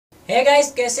Hey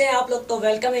guys, कैसे हैं आप लोग। तो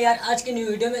वेलकम है यार आज की न्यू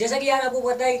वीडियो में। जैसा कि यार आपको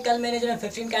पता है कि कल मैंने जो है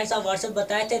 15 काइंड्स ऑफ व्हाट्सएप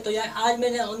बताए थे, तो यार आज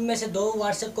मैंने उनमें से 2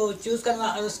 व्हाट्सएप को चूज़ करूँगा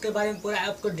और उसके बारे में पूरा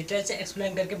आपको डिटेल से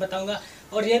एक्सप्लेन करके बताऊंगा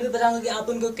और ये भी बताऊंगा कि आप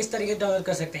उनको किस तरीके से डाउनलोड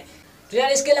कर सकते हैं। तो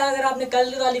यार इसके अलावा अगर आपने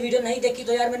कल वाली वीडियो नहीं देखी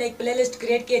तो यार मैंने एक प्लेलिस्ट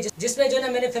क्रिएट की है जिसमें जो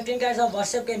है मैंने 15 काइंड्स ऑफ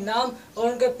व्हाट्सएप के नाम और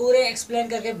उनके पूरे एक्सप्लेन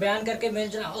करके बयान करके मैं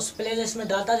जो है उस प्लेलिस्ट में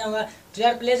डालता जाऊंगा। तो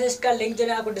यार प्लेलिस्ट का लिंक जो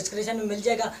है आपको डिस्क्रिप्शन में मिल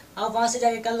जाएगा, आप वहां से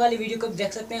जाके कल वाली वीडियो को भी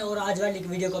देख सकते हैं और आज वाली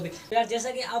वीडियो को भी। तो यार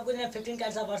जैसा कि आपको जो है 15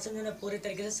 काइंड्स ऑफ व्हाट्सएप जो है पूरे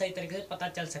तरीके से सही तरीके से पता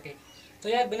चल सके। तो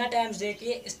यार बिना टाइम दे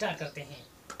के स्टार्ट करते हैं।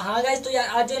 हाँ गाइज, तो यार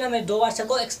आज जो है ना मैं 2 व्हाट्सएप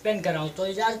को एक्सप्लेन कर रहा हूँ। तो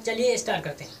यार चलिए स्टार्ट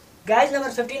करते हैं। गाइज नंबर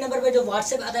 15 नंबर पे जो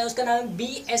व्हाट्सएप आता है उसका नाम है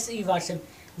BSE व्हाट्सएप।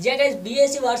 जी गाइज,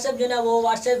 BSE व्हाट्सएप जो ना वो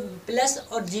व्हाट्सएप प्लस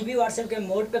और GB व्हाट्सएप के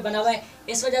मोड पे बना हुआ है।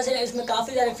 इस वजह से इसमें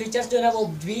काफ़ी सारे फीचर्स जो है ना वो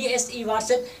BSE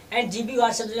WhatsApp and GB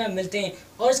WhatsApp जो है मिलते हैं।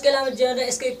 और इसके अलावा जो है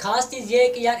इसकी खास चीज़ ये है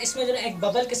कि यार इसमें जो है एक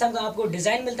बबल किस्म का आपको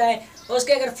डिज़ाइन मिलता है। और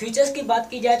उसके अगर फीचर्स की बात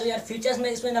की जाए तो यार फीचर्स में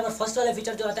इसमें नंबर फर्स्ट वाला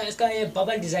फीचर जो आता है इसका ये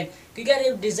बबल डिज़ाइन, क्योंकि यार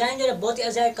ये डिज़ाइन जो है बहुत ही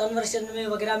अच्छा है। कन्वर्सेशन में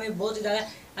वगैरह में बहुत ही ज़्यादा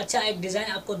अच्छा एक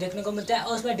डिज़ाइन आपको देखने को मिलता है।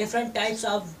 और उसमें डिफरेंट टाइप्स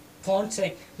ऑफ फ़ॉन्ट्स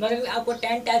हैं, मतलब आपको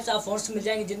 10 टाइप्स ऑफ फ़ॉन्ट्स मिल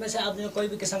जाएंगे जिनमें से आप जो कोई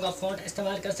भी किस्म का फ़ॉन्ट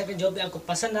इस्तेमाल कर सकते हैं जो भी आपको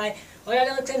पसंद आए। और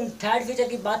अगर थर्ड फीचर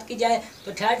की बात की जाए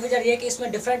तो थर्ड फीचर ये कि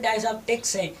इसमें डिफरेंट टाइप्स ऑफ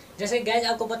टिक्स हैं। जैसे गैस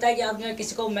आपको पता है कि आप जो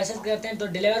किसी को मैसेज करते हैं तो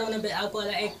डिलीवर होने पे आपको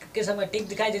एक किस्म का टिक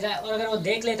दिखाई देता है और अगर वो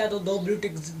देख लेता है तो 2 ब्लू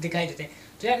टिक्स दिखाई देते हैं।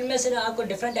 तो यार इनमें से आपको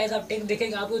डिफरेंट टाइप्स ऑफ टिक्स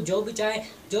दिखेंगे, आपको जो भी चाहे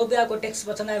जो भी आपको टिक्स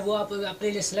पसंद आए वो आप अपने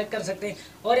लिए सिलेक्ट कर सकते हैं।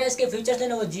 और इसके फीचर्स जो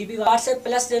ना वो GB व्हाट्सएप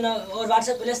प्लस जो ना और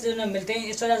व्हाट्सएप प्लस जो ना मिलते हैं।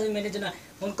 इस वजह से मैंने जो ना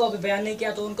उनको अभी बयान नहीं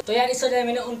किया तो उनको तो यार इस वजह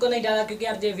मैंने उनको नहीं डाला क्योंकि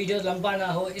यार ये वीडियो लंबा ना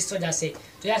हो इस वजह से।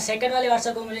 तो यार सेकंड वाले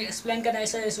व्हाट्सएप को मुझे एक्सप्लेन करना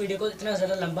है, इस वीडियो को इतना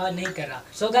ज़्यादा लंबा नहीं कर रहा।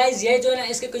 सो गाइज ये जो है ना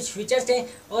इसके कुछ फीचर्स थे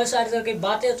और सारी तरह की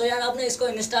बातें। तो यार आपने इसको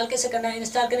इंस्टॉल कैसे करना है,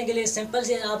 इंस्टॉल करने के लिए सिंपल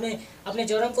से आपने अपने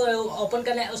जोरम को ओपन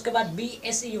करना है, उसके बाद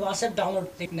BSE व्हाट्सएप डाउनलोड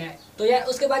लिखना है। तो यार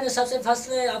उसके बाद सबसे फर्स्ट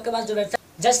में आपके पास जो वेबसाइट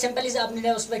जस्ट सिंपली से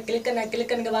आपने उस पर क्लिक करना है, क्लिक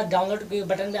करने के बाद डाउनलोड के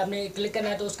बटन पे आपने क्लिक करना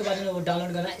है तो उसके बाद वो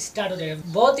डाउनलोड करना स्टार्ट हो जाएगा।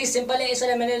 बहुत ही सिंपल है,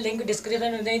 इसलिए मैंने लिंक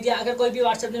डिस्क्रिप्शन में नहीं दिया। अगर कोई भी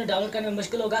व्हाट्सएप जो डाउनलोड करने में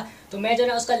मुश्किल होगा तो मैं जो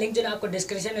है उसका लिंक जो है आपको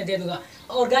डिस्क्रिप्शन में दे दूंगा।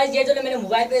 और गाइस ये जो है मैंने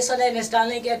मोबाइल पे इस वजह इंस्टॉल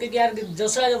नहीं किया क्योंकि यार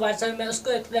दूसरा जो व्हाट्सएप मैं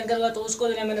उसको एक्सप्लेन करूँगा तो उसको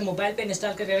जो है मैंने मोबाइल पर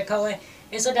इंस्टॉल करके रखा हुआ है।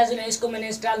 इस वजह से इसको मैंने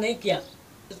इंस्टॉल नहीं किया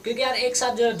क्योंकि यार एक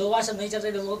साथ जो है 2 व्हाट्सएप नहीं चल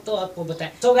रहे थे वो तो आपको बताएं।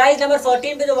 तो गाइस नंबर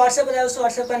 14 पे जो व्हाट्सएप है उस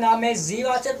व्हाट्सएप का नाम है जी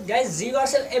व्हाट्सएप। गाइस जी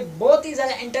व्हाट्सएप एक बहुत ही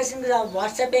ज़्यादा इंटरेस्टिंग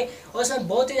व्हाट्सएप है और उसमें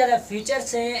बहुत ही ज़्यादा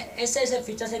फीचर्स हैं, ऐसे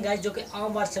फीचर्स हैं गाइस जो कि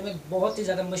आम व्हाट्सएप में बहुत ही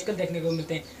ज़्यादा मुश्किल देखने को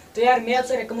मिलते हैं। तो यार मैं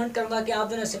आपसे रिकमेंड करूँगा कि आप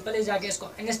जो है सिंपली जाके इसको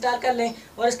इंस्टॉल कर लें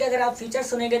और इसके अगर आप फीचर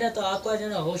सुनेंगे ना तो आपको जो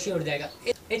है होश ही उड़ जाएगा।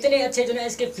 इतने अच्छे जो है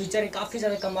इसके फीचर है, काफ़ी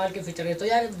ज़्यादा कमाल के फीचर है। तो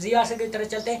यार जी व्हाट्सएप की तरह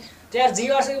चलते हैं। तो यार जी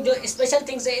व्हाट्सएप जो स्पेशल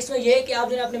थिंग्स है इसमें ये है कि आप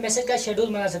जो है अपने मैसेज का शेड्यूल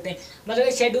बना सकते हैं, मतलब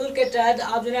शेड्यूल के तहत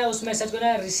आप जो है उस मैसेज को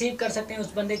ना रिसीव कर सकते हैं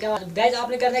उस बंदे के बाद। गाइज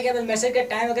आपने करना है कि मैसेज का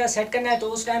टाइम वगैरह सेट करना है तो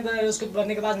उस टाइम पर उसके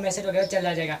बंदे के पास मैसेज वगैरह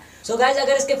चला जाएगा। सो गाइज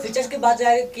अगर इसके फीचर्स की बात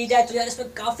की जाए तो यार इसमें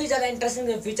काफ़ी ज़्यादा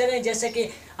इंटरेस्टिंग फीचर है, जैसे कि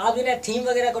आप जो है थीम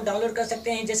वगैरह को डाउनलोड कर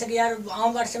सकते हैं। जैसे कि यार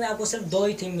आम व्हाट्सएप में आपको सिर्फ 2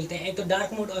 ही थीम मिलते हैं, एक तो डार्क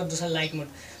मोड और दूसरा लाइट मोड।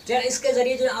 तो यार इसके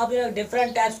जरिए जो आप जो है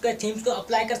डिफरेंट टाइप्स के थीम्स को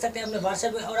अप्लाई कर सकते हैं अपने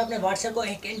व्हाट्सएप पे और अपने व्हाट्सएप को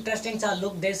एक इंटरेस्टिंग सा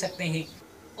लुक दे सकते हैं।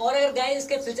 और अगर गाइस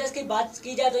इसके फीचर्स की बात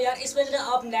की जाए तो यार इसमें जो है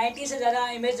आप 90 से ज़्यादा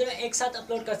इमेज जो है एक साथ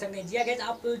अपलोड कर सकते हैं। जी गाइस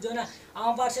आप जो ना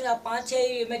आम व्हाट्सएप में आप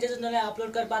 5-6 इमेजेस जो है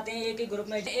अपलोड कर पाते हैं एक ही ग्रुप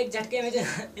में, एक झटके में जो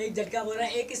एक झटका बोल रहा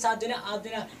है एक ही साथ जो है आप जो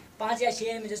है 5 या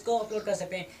 6 इमेजेस को अपलोड कर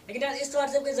सकते हैं। लेकिन यार इस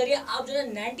व्हाट्सएप के जरिए आप जो है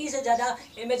 90 से ज़्यादा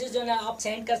इमेजेस जो है आप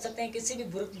सेंड कर सकते हैं किसी भी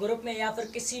ग्रुप में या फिर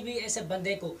किसी भी ऐसे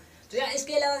बंदे को। तो यार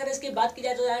इसके अलावा अगर इसकी बात की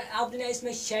जाए तो यार आप जो है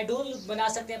इसमें शेड्यूल बना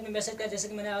सकते हैं अपने मैसेज का, जैसे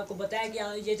कि मैंने आपको बताया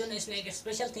कि ये जो है इसमें एक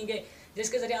स्पेशल थिंग है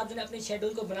जिसके जरिए आप जो है अपने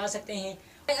शेड्यूल को बना सकते हैं।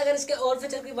 अगर इसके और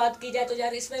फीचर की बात की जाए तो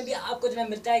यार इसमें भी आपको जो है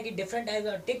मिलता है कि different type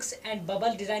of ticks and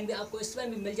bubble design भी आपको इसमें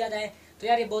भी मिल जाता है। तो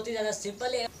यार ये बहुत ही ज़्यादा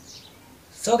सिंपल है।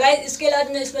 सो गाइस इसके अलावा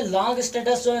जो है इसमें लॉन्ग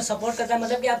स्टेटस जो है सपोर्ट करता है,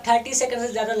 मतलब कि आप 30 सेकंड से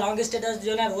ज़्यादा लॉन्ग स्टेटस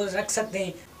जो है वो रख सकते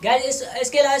हैं। गाइस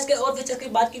इसके अलावा इसके और फीचर्स की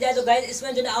बात की जाए तो गाइस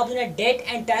इसमें जो है आप जो है डेट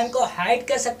एंड टाइम को हाइड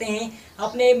कर सकते हैं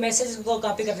अपने मैसेज को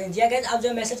कॉपी करते हैं। जी गाइस आप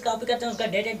जो मैसेज कॉपी करते हैं उसका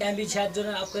डेट एंड टाइम भी शायद जो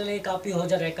है आपके लिए कॉपी हो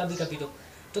जाता है कभी कभी।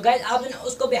 तो गाइस आप जो है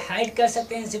उसको भी हाइड कर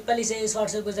सकते हैं सिंपली से इस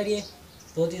व्हाट्सएप के जरिए,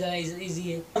 बहुत ही ज़्यादा इजी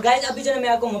है। और गाइस अभी जो है मैं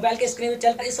आपको मोबाइल के स्क्रीन पे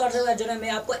चल इस व्हाट्सएप का जो है मैं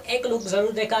आपको एक लुक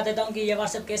जरूर दिखा देता हूँ कि ये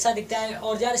व्हाट्सएप कैसा दिखता है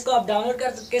और यार इसको आप डाउनलोड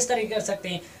कर किस तरीके कर सकते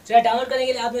हैं। तो यार डाउनलोड करने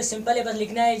के लिए आपने सिंपल है बस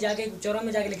लिखना है, जाके चौरों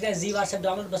में जाके लिखना है जी व्हाट्सएप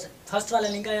डाउनलोड, बस फर्स्ट वाला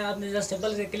लिंक है आपने जस्ट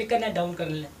सिंपल से क्लिक करना है, डाउनलोड कर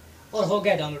लेना और हो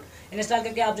गया डाउनलोड। इंस्टॉल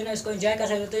करके आप जो है इसको एंजॉय कर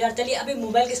सकते हो। तो यार चलिए अभी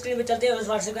मोबाइल की स्क्रीन पर चलते हैं उस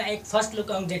व्हाट्सएप का एक फर्स्ट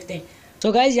लुक हम देखते हैं।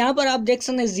 तो गाइज यहाँ पर आप देख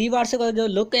सकते हैं जी व्हाट्सएप का जो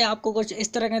लुक है आपको कुछ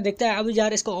इस तरह का दिखता है। अभी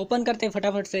यार इसको ओपन करते हैं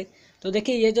फटाफट से। तो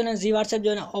देखिए ये जो है जी व्हाट्सएप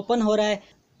जो है ओपन हो रहा है।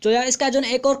 तो यार इसका जो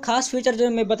है एक और खास फीचर जो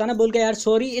मैं बताना भूल गया यार,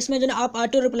 सॉरी, इसमें जो है आप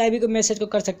ऑटो रिप्लाई भी मैसेज को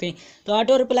कर सकते हैं। तो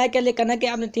ऑटो रिप्लाई के लिए करना कि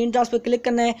आपने 3 डॉट्स पर क्लिक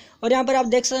करना है और यहाँ पर आप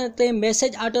देख सकते हैं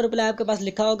मैसेज ऑटो रिप्लाई आपके पास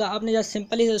लिखा होगा, आपने जस्ट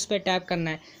सिंपली उस पर टैप करना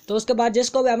है। तो उसके बाद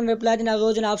जिसको भी आपने रिप्लाई देना है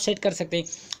वो जो है आप सेट कर सकते हैं।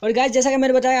 और गाइस जैसा कि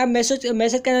मैंने बताया, आप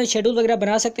मैसेज का शेड्यूल वगैरह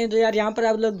बना सकते हैं। तो यार यहाँ पर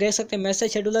आप लोग देख सकते हैं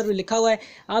मैसेज शेड्यूलर भी लिखा हुआ है,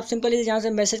 आप सिंपली यहाँ से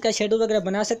मैसेज का शेड्यूल वगैरह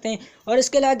बना सकते हैं। और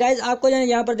इसके अलावा गाइस आपको जो है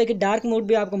यहाँ पर देखिए डार्क मोड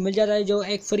भी आपको मिल जाता है, जो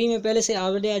एक फ्री में पहले से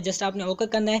ऑलरेडी है, जस्ट आपने ओके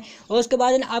करना है और उसके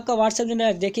बाद आपका व्हाट्सएप जो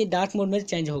है देखिए डार्क मोड में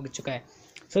चेंज हो चुका है।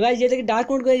 सो गाइस ये देखिए डार्क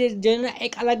मोड को जो है ना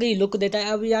एक अलग ही लुक देता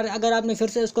है। अब यार अगर आपने फिर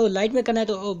से उसको लाइट में करना है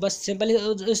तो बस सिंपली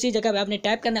उसी जगह पे आपने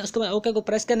टैप करना है, उसके बाद ओके को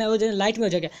प्रेस करना है, वो जो है लाइट में हो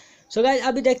जाएगा। सो गाइस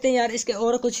अभी देखते हैं यार इसके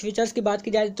और कुछ फीचर्स की बात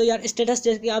की जाए तो यार स्टेटस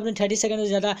जैसे कि आपने 30 सेकंड से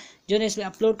ज़्यादा जो है इसमें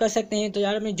अपलोड कर सकते हैं। तो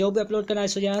यार आपने जो भी अपलोड करना है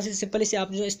सो यहाँ से सिंपली से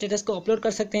आप जो स्टेटस को अपलोड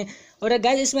कर सकते हैं। और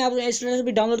गाइस इसमें आप स्टेटस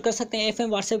भी डाउनलोड कर सकते हैं FM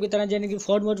व्हाट्सएप की तरह, यानी कि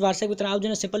फोर्ड मोड व्हाट्सएप की तरह आप जो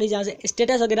है सिंपली यहाँ से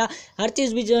स्टेटस वगैरह हर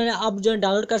चीज़ भी जो है आप जो है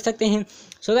डाउनलोड कर सकते हैं।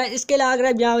 सो गाइस इसके अलावा अगर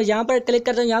आप यहाँ पर क्लिक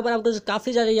करते हैं, यहाँ पर आपको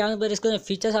काफ़ी ज़्यादा यहाँ पर इसके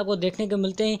फीचर्स आपको देखने को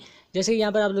मिलते हैं, जैसे कि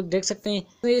यहाँ पर आप लोग देख सकते हैं।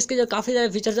 तो इसके जो काफ़ी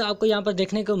ज़्यादा फीचर्स आपको यहाँ पर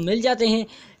देखने को मिल जाते हैं।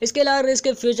 इसके अलावा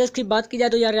इसके फीचर्स की बात की जाए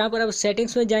तो यार यहाँ पर आप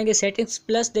सेटिंग्स में जाएंगे, सेटिंग्स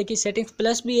प्लस, देखिए सेटिंग्स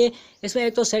प्लस भी है इसमें,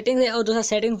 एक तो सेटिंग्स है और दूसरा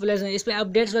सेटिंग प्लस है। इसमें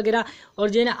अपडेट्स वगैरह और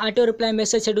जो है ना ऑटो रिप्लाई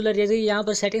मैसेज शेड्यूलर जैसे यहाँ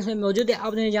पर सेटिंग्स में मौजूद है,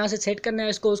 आपने यहाँ से सेट करना है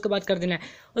इसको, उसके बाद कर देना है।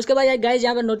 उसके बाद गाइस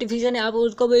यहाँ पर नोटिफिकेशन है, आप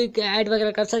उसको भी ऐड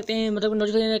वगैरह कर सकते हैं, मतलब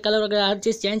नोटिफिकेशन कलर वगैरह हर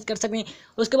चीज़ चेंज कर सकते हैं।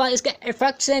 उसके बाद इसके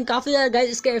इफेक्ट्स हैं काफ़ी ज़्यादा गाइस,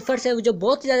 इसके इफेक्ट्स है जो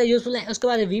बहुत ही ज़्यादा यूजफुल है। उसके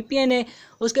बाद VPN है,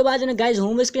 उसके बाद जो है गाइस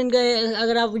होम स्क्रीन के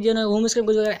अगर आप जो है होम स्क्रीन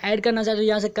कुछ अगर ऐड करना चाहते हो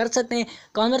यहाँ से कर सकते हैं।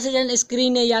 कॉन्वर्सेशन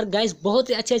स्क्रीन है यार गाइस, बहुत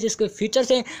ही अच्छे इसके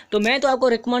फीचर्स हैं। तो मैं तो आपको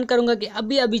रिकमेंड करूँगा कि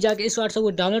अभी जाके इस व्हाट्सएप को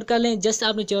डाउनलोड कर लें। जस्ट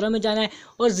आपने चौरा में जाना है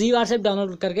और जी व्हाट्सएप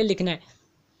डाउनलोड करके लिखना है।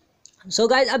 सो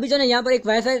गाइस अभी जो है यहाँ पर एक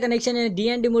वाईफाई कनेक्शन है,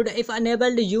 DND mode if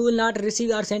enabled you will not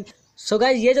receive और सेंड। सो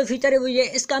गाइस ये जो फीचर है वो ये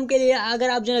इस काम के लिए, अगर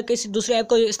आप जो है किसी दूसरे ऐप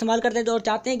को इस्तेमाल करते हैं तो और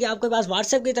चाहते हैं कि आपके पास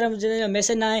व्हाट्सएप की तरफ जो है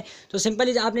मैसेज ना आए, तो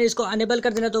सिंपली आपने इसको अनेबल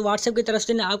कर देना, तो व्हाट्सएप की तरफ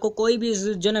से ना आपको कोई भी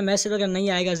जो है मैसेज वगैरह नहीं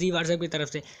आएगा जी व्हाट्सएप की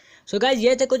तरफ से। सो गाइस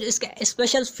ये थे कुछ इसके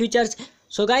special features.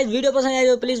 So guys video पसंद आए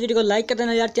तो प्लीज़ वीडियो को लाइक कर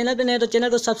देना यार, चैनल पर नए तो चैनल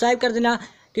को सब्सक्राइब कर देना,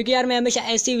 क्योंकि यार मैं हमेशा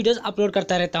ऐसी वीडियोज़ अपलोड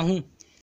करता रहता हूँ।